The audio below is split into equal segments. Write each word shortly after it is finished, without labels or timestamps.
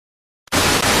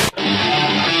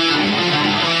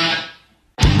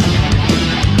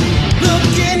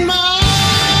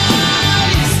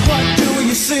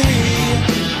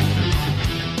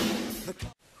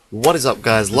What is up,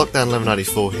 guys?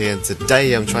 Lockdown1194 here, and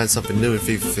today I'm trying something new in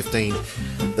FIFA 15.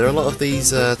 There are a lot of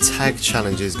these tag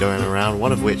challenges going around,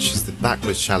 one of which is the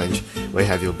backwards challenge, where you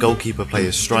have your goalkeeper play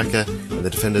as striker and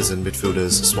the defenders and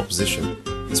midfielders swap position.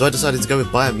 So I decided to go with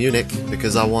Bayern Munich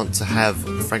because I want to have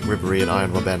Frank Ribery and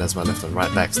Iron Robben as my left and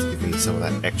right backs to give me some of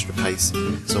that extra pace.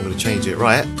 So I'm going to change it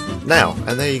right now,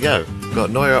 and there you go.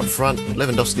 Got Neuer up front,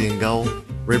 Lewandowski in goal,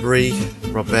 Ribery,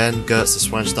 Robben, Gertz,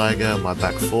 Schweinsteiger, my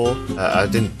back four. I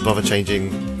didn't bother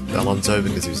changing Alonso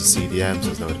because he was a CDM, so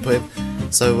there's nowhere to put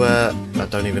him. So I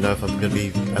don't even know if I'm going to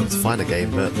be able to find a game,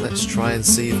 but let's try and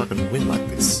see if I can win like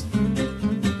this.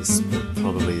 This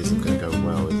probably isn't going to go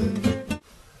well, is it?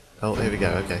 Oh, here we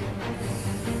go, okay.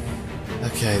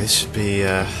 Okay, this should be,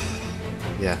 yeah,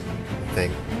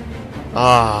 thing.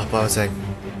 Ah, Boateng.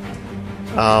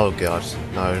 Oh god,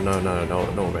 no,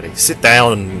 not already. Sit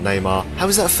down, Neymar. How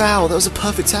is that a foul? That was a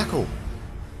perfect tackle.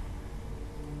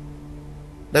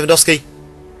 Lewandowski.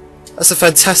 That's a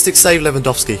fantastic save,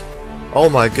 Lewandowski. Oh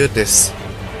my goodness.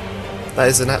 That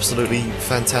is an absolutely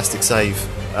fantastic save.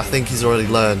 I think he's already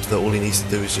learned that all he needs to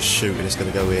do is just shoot and it's going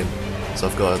to go in. So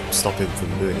I've got to stop him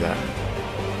from doing that.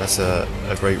 That's a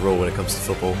great rule when it comes to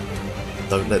football.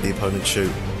 Don't let the opponent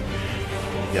shoot.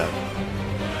 Yeah.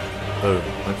 Boom.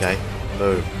 Okay.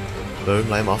 Boom. Boom.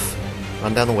 Lay him off.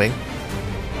 Run down the wing.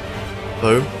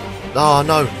 Boom. Oh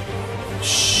no.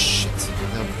 Shit.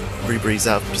 Now Ribery's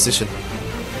out of position.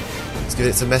 Let's give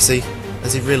it to Messi.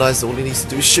 Has he realised that all he needs to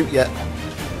do is shoot yet?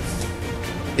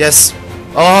 Yes.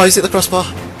 Oh, he's hit the crossbar.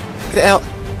 Get it out.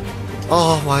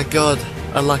 Oh my god.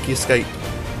 A lucky escape.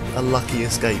 A lucky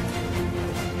escape.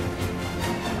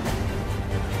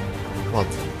 Come on.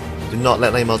 Do not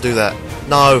let Neymar do that.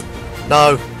 No.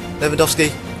 No.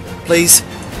 Lewandowski. Please.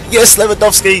 Yes,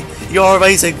 Lewandowski. You are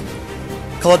amazing.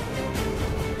 Come on.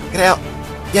 Get it out.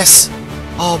 Yes.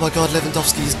 Oh my god,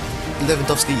 Lewandowski is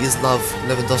love.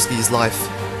 Lewandowski is life.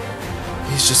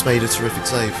 He's just made a terrific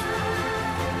save.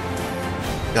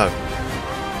 Go.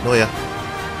 Neuer.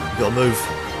 You gotta move.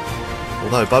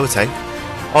 Although, Boateng.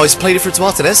 Oh, he's played it through to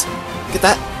Martinez. Get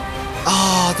that.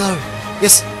 Oh, no.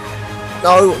 Yes.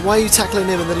 No, why are you tackling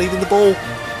him and then leaving the ball?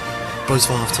 Goes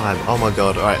for half time. Oh my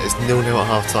god. Alright, it's 0-0 at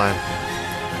half time.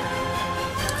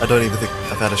 I don't even think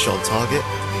I've had a shot on target.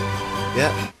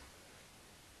 Yeah.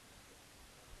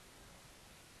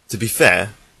 To be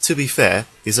fair,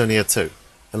 he's only had 2.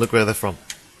 And look where they're from.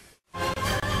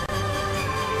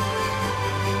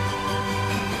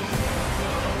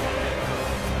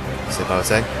 That's it,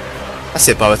 Boateng. That's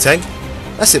it, Boateng.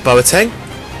 That's it, Boateng.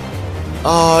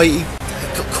 Oh, he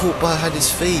got caught behind his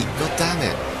feet. God damn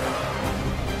it.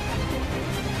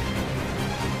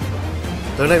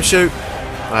 Don't let him shoot.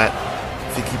 Right.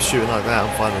 If he keeps shooting like that,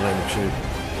 I'm fine with letting him shoot.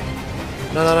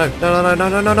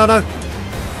 No.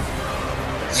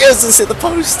 Yes, it's hit the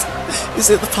post. It's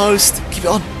hit the post. Keep it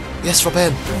on. Yes,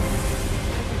 Robben.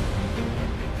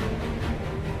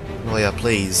 Neuer,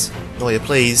 please. Neuer,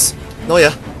 please.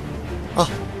 Neuer. Oh.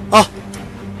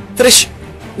 Finish.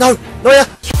 No. Neuer.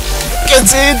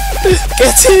 Get in.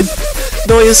 Get in.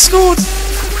 Neuer scored.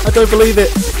 I don't believe it.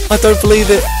 I don't believe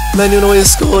it. Manuel Neuer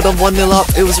scored. I'm 1-0 up.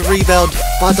 It was a rebound,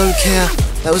 but I don't care.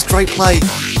 That was great play.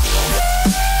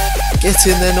 Get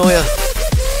in there, Neuer.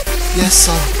 Yes,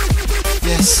 son.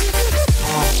 Yes.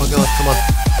 Oh my god, come on.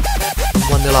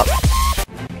 I'm 1-0 up.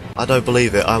 I don't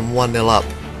believe it. I'm 1-0 up.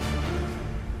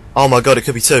 Oh my god, it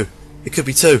could be 2. It could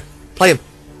be 2. Play him.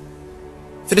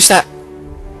 Finish that.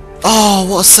 Oh,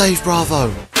 what a save,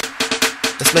 bravo.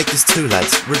 Let's make this 2,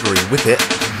 lads. Ribery, whip it.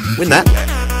 Win that.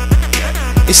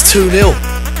 It's 2-0.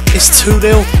 It's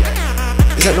 2-0.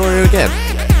 Is that Neuer again?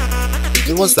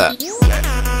 Who was that?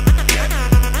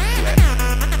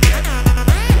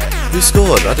 Who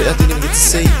scored? I didn't even get to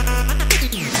see.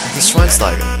 The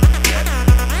Schweinsteiger.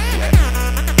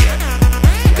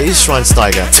 It is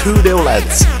Schweinsteiger. 2-0,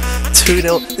 lads.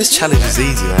 2-0. This challenge is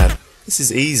easy, man. This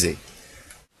is easy.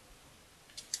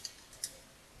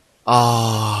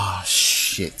 Ah,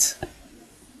 shit.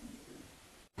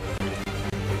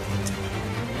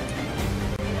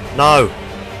 No.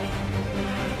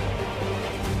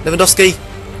 Lewandowski.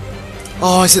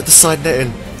 Oh, he's hit the side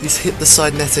netting. He's hit the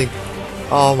side netting.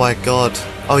 Oh my god.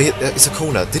 Oh, it's a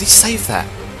corner. Did he save that?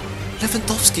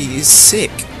 Lewandowski is sick.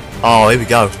 Oh, here we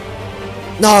go.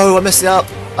 No, I messed it up.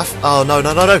 Oh, no.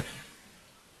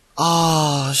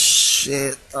 Oh,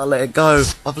 shit. I let it go.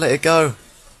 I've let it go.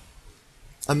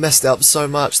 I messed it up so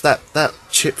much. That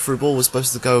chip through ball was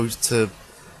supposed to go to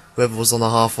whoever was on the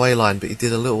halfway line, but he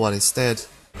did a little one instead.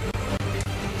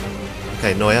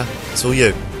 Okay, Neuer. It's all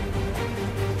you.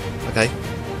 Okay.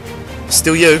 It's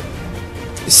still you.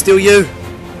 It's still you.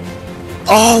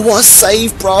 Oh, what a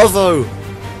save, bravo!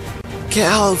 Get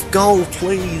out of goal,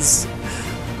 please!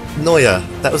 Neuer,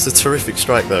 that was a terrific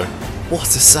strike though. What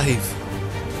a save!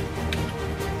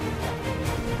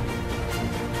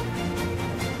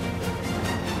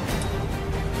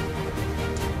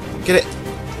 Get it!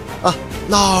 Ah,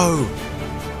 no!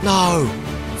 No!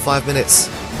 5 minutes.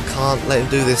 I can't let him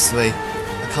do this to me.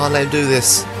 I can't let him do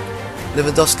this.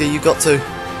 Lewandowski, you got to.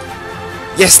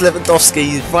 Yes,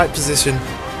 Lewandowski, right position.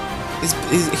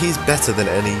 He's better than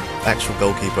any actual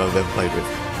goalkeeper I've ever played with.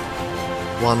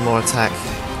 One more attack.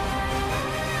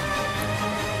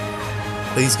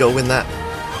 Please go win that.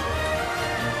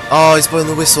 Oh, he's blown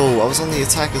the whistle. I was on the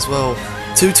attack as well.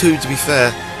 2-2 to be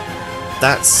fair.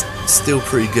 That's still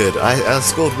pretty good. I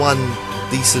scored one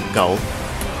decent goal.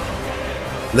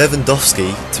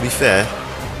 Lewandowski, to be fair,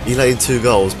 he let in 2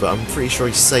 goals, but I'm pretty sure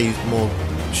he saved more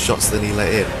shots than he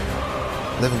let in.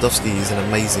 Lewandowski is an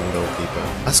amazing goalkeeper.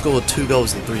 I scored 2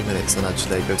 goals in 3 minutes and I just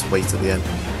let it go to wait at the end.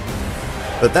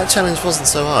 But that challenge wasn't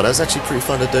so hard. That was actually pretty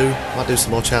fun to do. Might do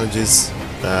some more challenges.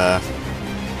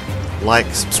 Like,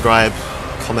 subscribe,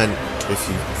 comment if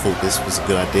you thought this was a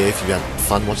good idea, if you had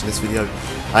fun watching this video.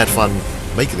 I had fun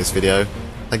making this video.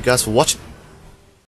 Thank you guys for watching.